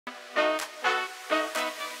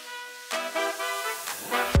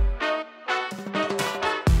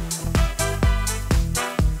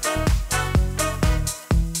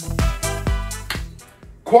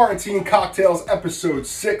Quarantine Cocktails Episode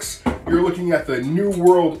 6. You're looking at the new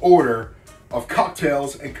world order of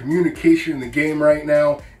cocktails and communication in the game right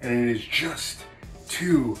now, and it is just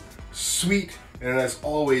too sweet, and as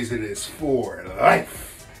always, it is for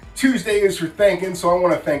life. Tuesday is for thanking, so I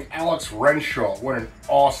want to thank Alex Renshaw. What an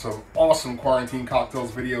awesome Quarantine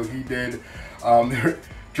Cocktails video he did. Their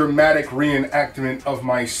dramatic reenactment of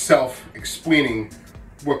myself explaining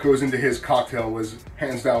what goes into his cocktail was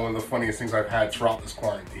hands down one of the funniest things I've had throughout this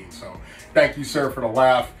quarantine. So thank you, sir, for the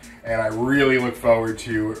laugh. And I really look forward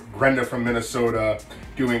to Brenda from Minnesota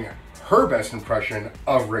doing her best impression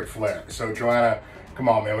of Ric Flair. So Joanna, come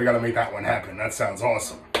on, man, we got to make that one happen. That sounds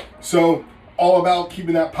awesome. So all about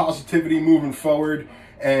keeping that positivity moving forward.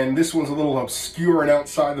 And this one's a little obscure and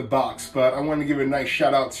outside the box, but I wanted to give a nice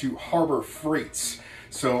shout out to Harbor Freights.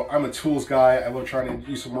 So I'm a tools guy. I love trying to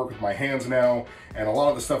do some work with my hands now. And a lot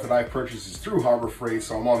of the stuff that I've purchased is through Harbor Freight,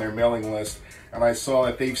 so I'm on their mailing list. And I saw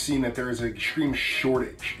that they've seen that there is an extreme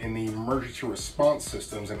shortage in the emergency response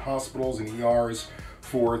systems in hospitals and ERs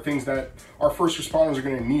for things that our first responders are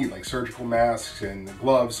gonna need, like surgical masks and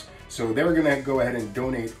gloves. So they're gonna go ahead and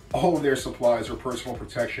donate all of their supplies for personal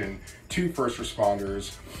protection to first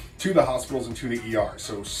responders, to the hospitals and to the ER.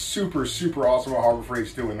 So super awesome what Harbor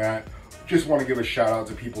Freight's doing that. Just want to give a shout out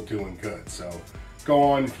to people doing good. So go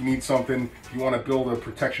on if you need something. If you want to build a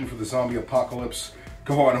protection for the zombie apocalypse,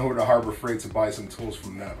 go on over to Harbor Freight to buy some tools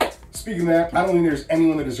from them. Speaking of that, I don't think there's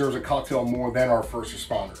anyone that deserves a cocktail more than our first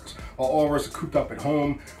responders. While all of us are cooped up at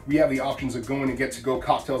home, we have the options of going to get-to-go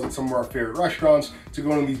cocktails at some of our favorite restaurants, to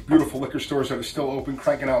go to these beautiful liquor stores that are still open,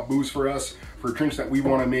 cranking out booze for us, for drinks that we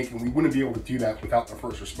want to make, and we wouldn't be able to do that without the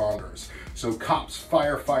first responders. So cops,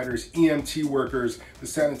 firefighters, EMT workers, the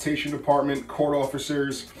sanitation department, court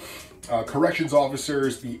officers, corrections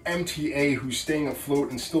officers, the MTA who's staying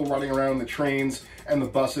afloat and still running around the trains and the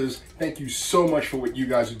buses. Thank you so much for what you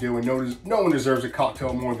guys are doing. No one deserves a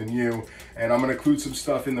cocktail more than you. And I'm going to include some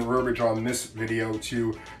stuff in the verbiage on this video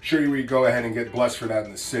to show you where you go ahead and get blessed for that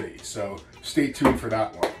in the city. So stay tuned for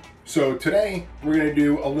that one. So today we're going to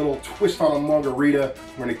do a little twist on a margarita.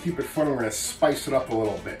 We're going to keep it fun. We're going to spice it up a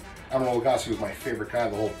little bit. Emerald Lagasse was my favorite guy,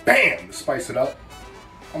 the whole bam to spice it up.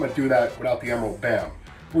 I'm going to do that without the Emerald Bam.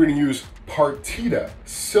 We're going to use Partida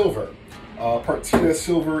Silver. Partida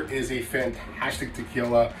Silver is a fantastic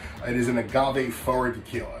tequila. It is an agave forward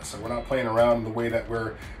tequila. So we're not playing around in the way that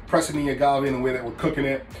we're pressing the agave and the way that we're cooking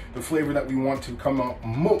it. The flavor that we want to come out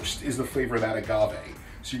most is the flavor of that agave.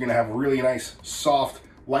 So you're going to have a really nice, soft,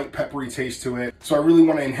 light peppery taste to it. So I really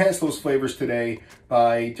want to enhance those flavors today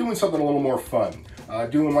by doing something a little more fun.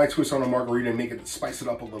 Doing my twist on a margarita and make it spice it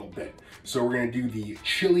up a little bit. So we're going to do the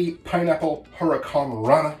chili pineapple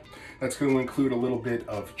Hurricanrama. That's going to include a little bit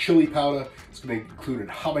of chili powder. It's going to include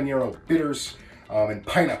habanero bitters and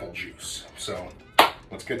pineapple juice. So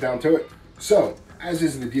let's get down to it. So as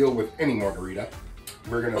is the deal with any margarita,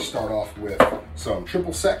 we're going to start off with some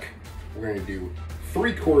triple sec. We're going to do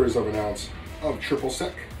 3/4 of an ounce of triple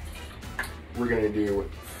sec. We're going to do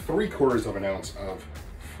 3/4 of an ounce of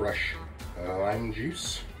fresh lime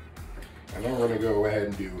juice. And then we're going to go ahead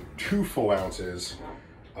and do 2 full ounces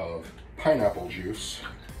of pineapple juice.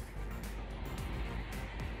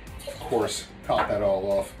 Of course, top that all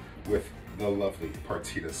off with the lovely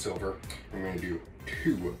Partida Silver. I'm going to do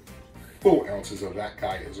 2 full ounces of that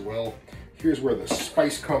guy as well. Here's where the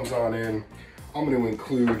spice comes on in. I'm going to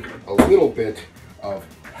include a little bit of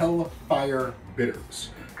Hellfire bitters.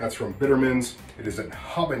 That's from Bittermans. It is in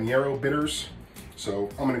habanero bitters. So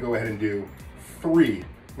I'm going to go ahead and do 3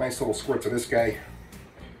 nice little squirts of this guy.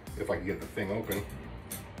 If I can get the thing open.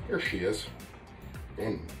 There she is.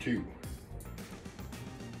 1, 2,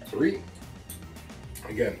 3.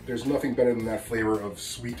 Again, there's nothing better than that flavor of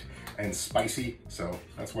sweet and spicy, so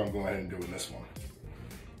that's why I'm going ahead and doing this one.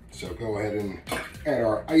 So go ahead and add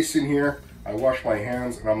our ice in here. I wash my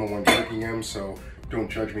hands and I'm the one drinking them, so don't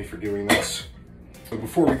judge me for doing this. So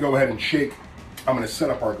before we go ahead and shake, I'm going to set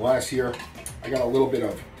up our glass here. I got a little bit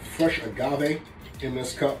of fresh agave in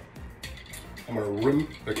this cup. I'm going to rim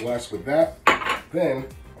the glass with that. Then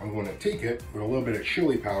I'm going to take it with a little bit of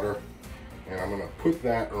chili powder and I'm going to put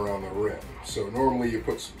that around the rim. So normally you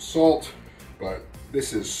put some salt, but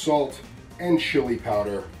this is salt and chili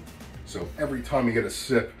powder. So every time you get a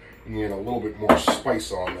sip, you get a little bit more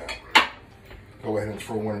spice on that. Go ahead and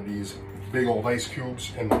throw one of these big old ice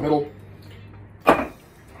cubes in the middle.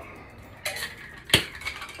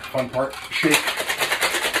 Fun part, shake.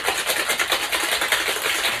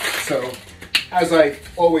 So as I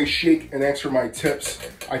always shake and answer my tips,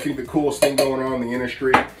 I think the coolest thing going on in the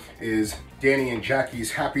industry is Danny and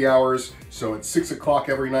Jackie's happy hours. So it's 6 o'clock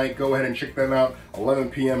every night. Go ahead and check them out. 11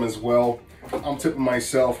 p.m. as well. I'm tipping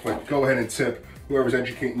myself, but go ahead and tip whoever's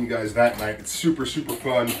educating you guys that night. It's super, super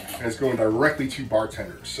fun, and it's going directly to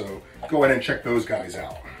bartenders. So go ahead and check those guys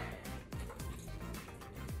out.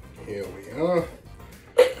 Here we are.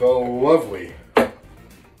 The lovely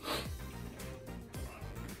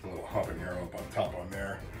little habanero up on top on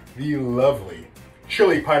there. The lovely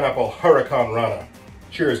chili pineapple Hurricanrama.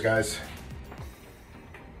 Cheers, guys.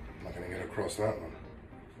 I'm not gonna get across that one.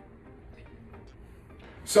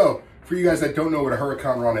 So, for you guys that don't know what a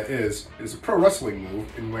Hurricanrama is, it's a pro wrestling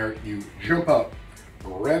move in where you jump up,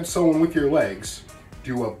 grab someone with your legs,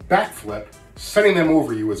 do a backflip, sending them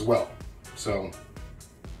over you as well. So,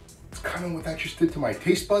 it's kind of what that just did to my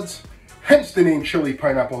taste buds. Hence the name Chili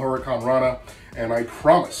Pineapple Hurricanrama. And I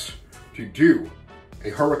promise to do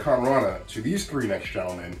a Hurricanrama to these three next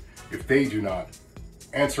gentlemen if they do not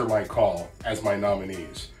answer my call as my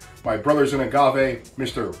nominees. My brothers in agave,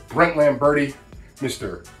 Mr. Brent Lamberti,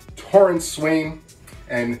 Mr. Torrance Swain,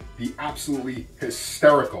 and the absolutely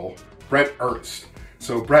hysterical Brett Ernst.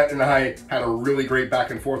 So Brett and I had a really great back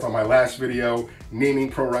and forth on my last video, naming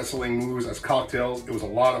pro wrestling moves as cocktails. It was a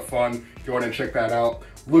lot of fun. Go ahead and check that out.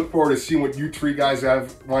 Look forward to seeing what you three guys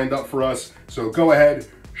have lined up for us. So go ahead,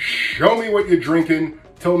 show me what you're drinking.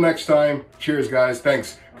 Till next time, cheers guys,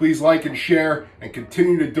 thanks. Please like and share and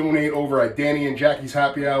continue to donate over at Danny and Jackie's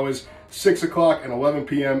Happy Hours, 6 o'clock and 11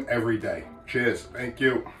 p.m. every day. Cheers, thank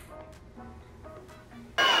you.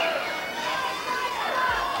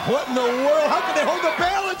 What in the world? How can they hold the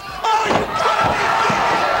balance? Oh, you got it!